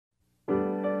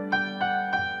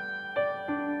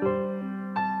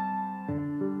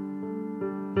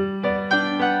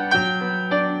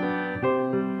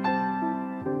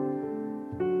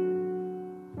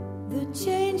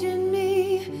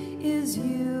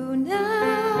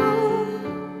now.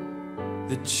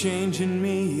 The change in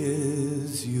me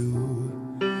is you.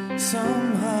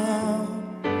 Somehow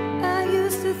I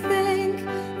used to think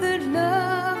that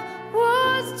love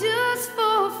was just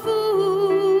for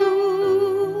fools.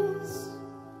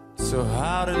 So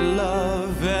how did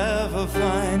love ever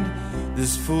find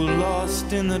this fool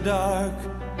lost in the dark?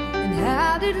 And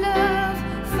how did love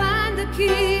find the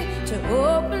key to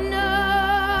open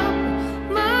up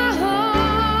my heart?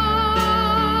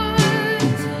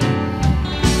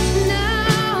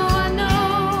 Now I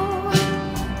know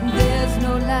there's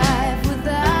no life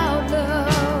without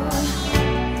love.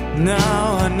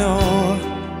 Now I know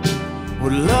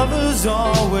what lovers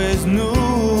always knew.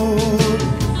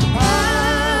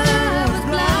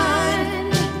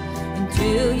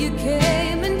 Till you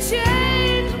came and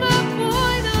changed my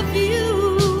point of view.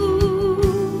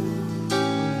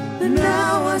 But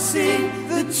now I see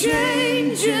the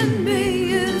change in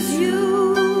me is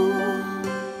you.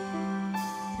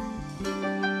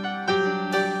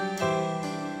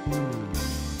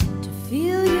 To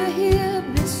feel you're here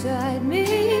beside me,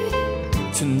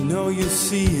 To know you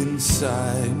see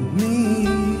inside me.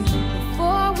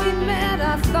 before we met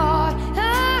I thought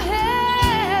I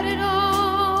had it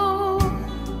all.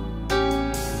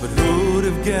 But who'd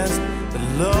have guessed that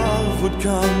love would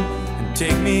come and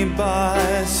take me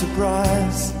by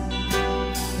surprise?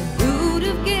 Who'd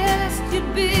have guessed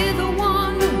you'd be the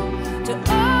one to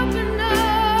open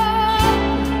up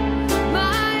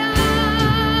my eyes?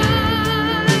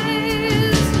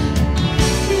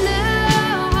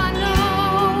 Now I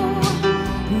know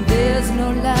there's no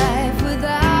life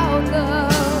without love.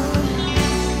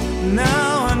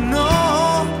 Now I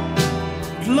know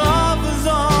lovers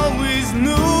always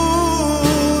knew.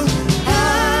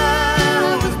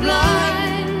 I was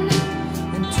blind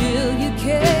until you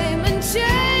came and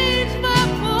changed my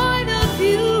point of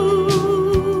view.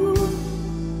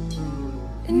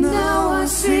 And now I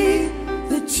see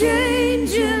the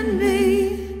change in me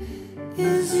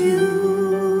is you.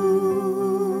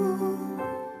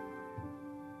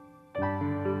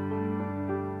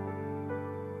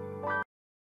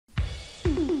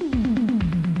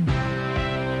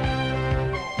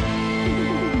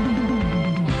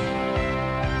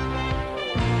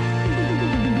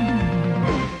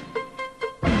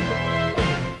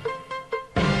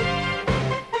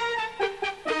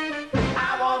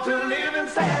 I want to live in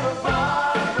Santa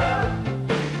Barbara,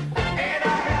 and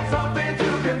I have something to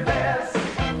confess.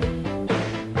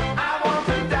 I want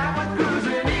to die with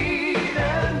cruising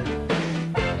Eden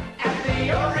at the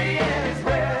Orient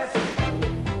Express.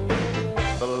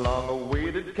 The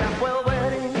long-awaited Capwell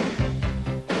wedding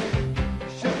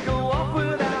should go off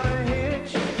without a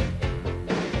hitch,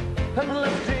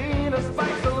 unless Gina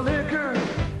spikes the liquor.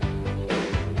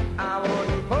 I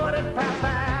wouldn't put it past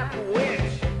that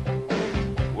witch.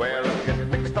 Well, look at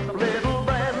mixed up little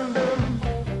Brandon.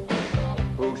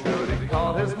 Who should he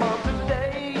call his mom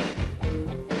today?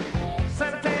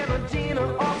 Santana, Gina,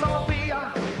 or Sophia?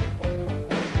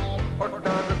 Or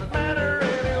does it matter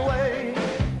anyway?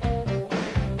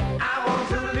 I want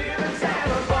to live in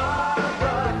Santa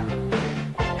Barbara,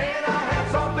 and I have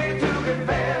something to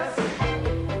confess.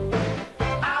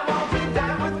 I want to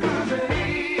die with cruising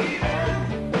Eden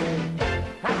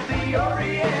at the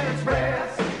Orient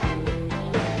Express.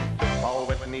 Paul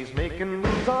Whitney's making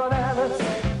moves on Alice.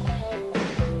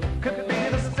 Could be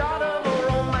the start of a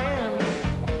romance.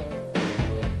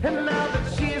 And now that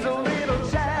she's a little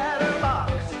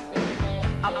chatterbox,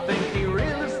 I think he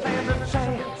really stands a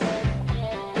chance.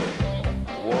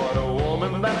 What a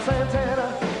woman, that's Santana.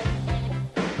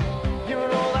 You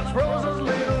know that's Rosa's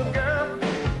little girl.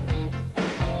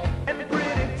 And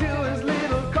pretty too is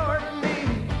little Courtney,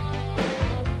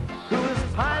 who is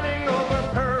pining over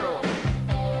Pearl.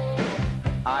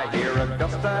 I hear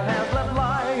Augusta has left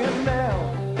lying down,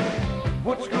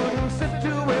 which couldn't sit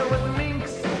too well with Minx.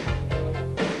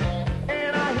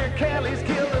 And I hear Kelly's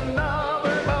killed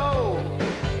another beau.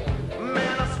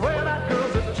 Man, I swear that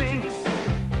girl's a jinx.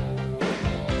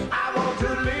 I want to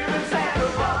live in Santa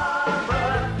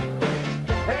Barbara,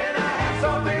 and I have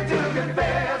something to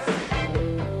confess.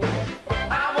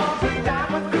 I want to die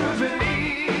with cruising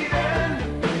Eden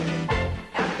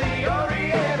at the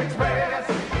Orient Express.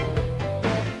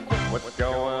 What's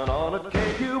going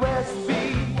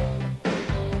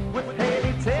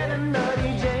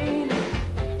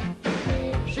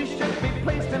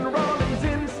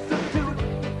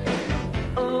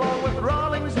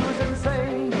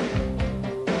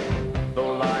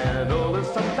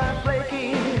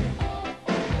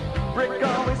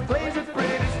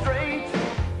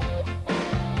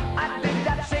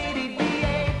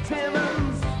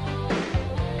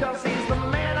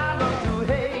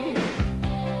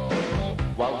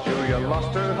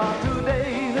lost her heart to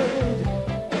David,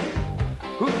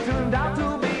 who turned out to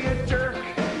be a jerk.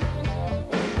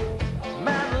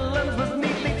 Madeline's was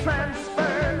neatly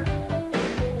transferred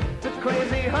to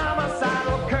crazy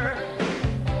homicidal Kirk.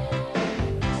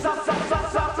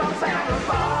 Santa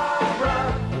Barbara,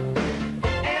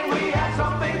 and we have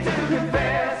something to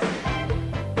confess.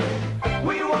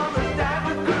 We once died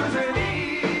with Cruisin'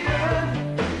 Eden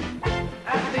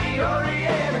at the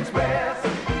Orient Express.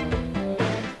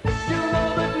 You know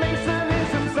that Mesa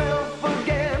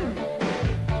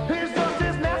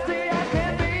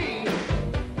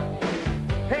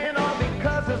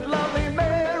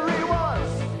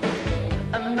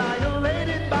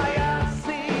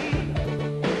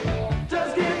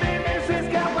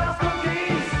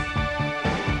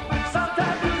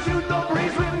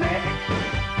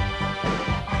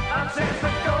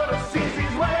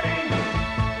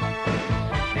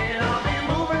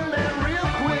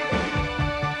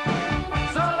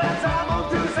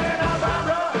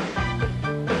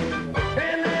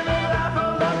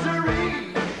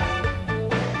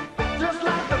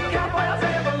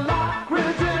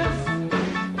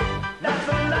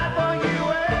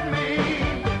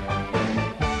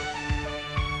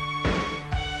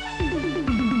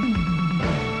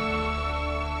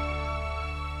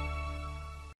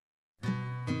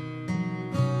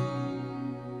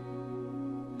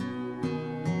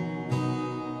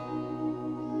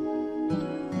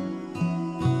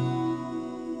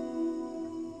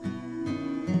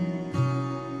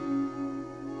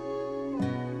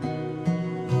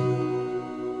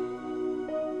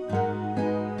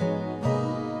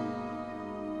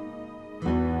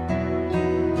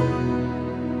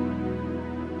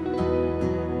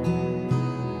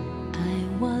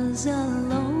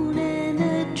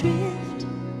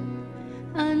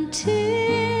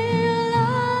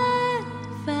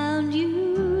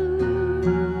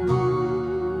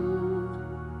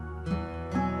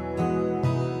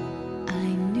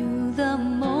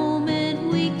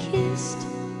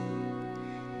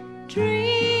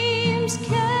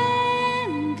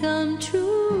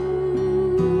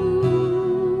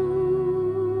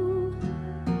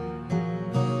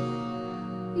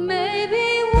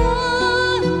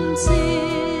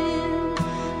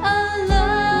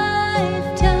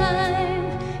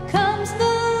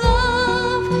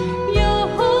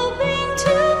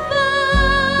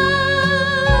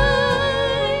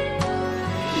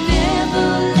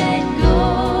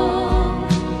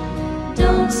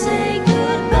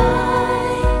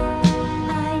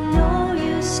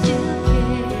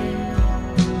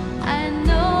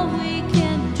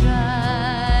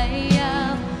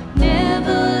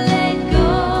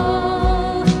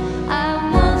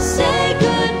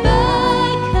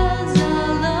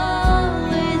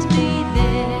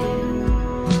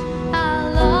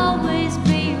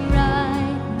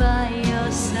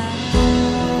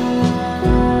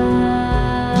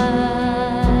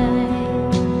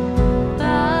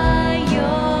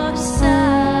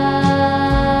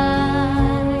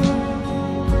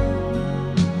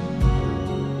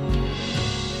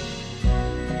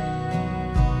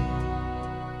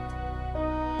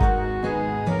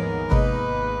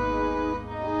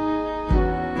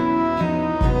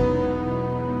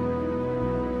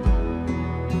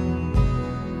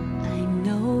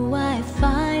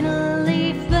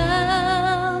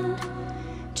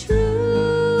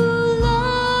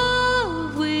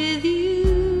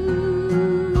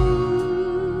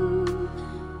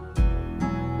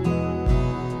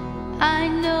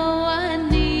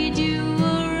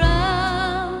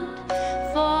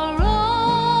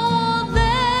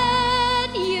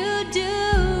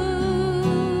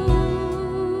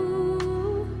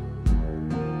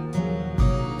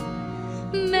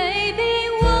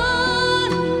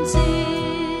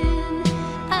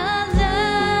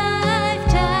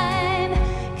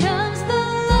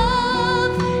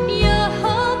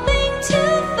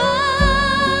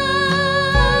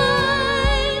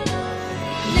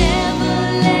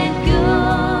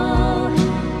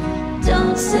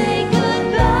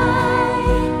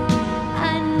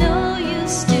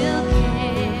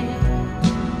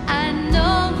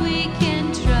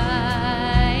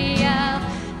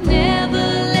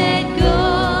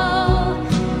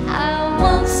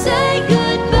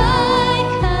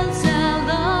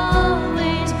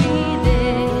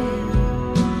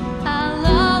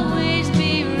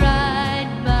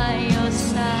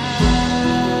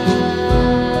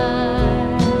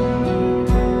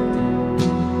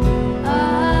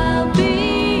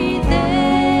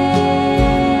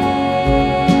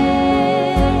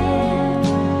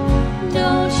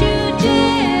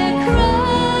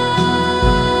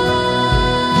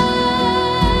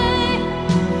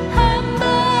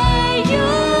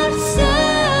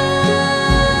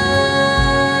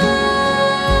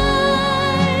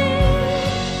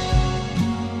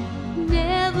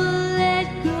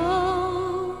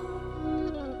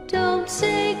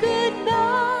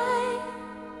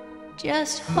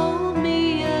Just hold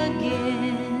me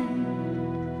again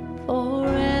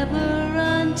forever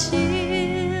until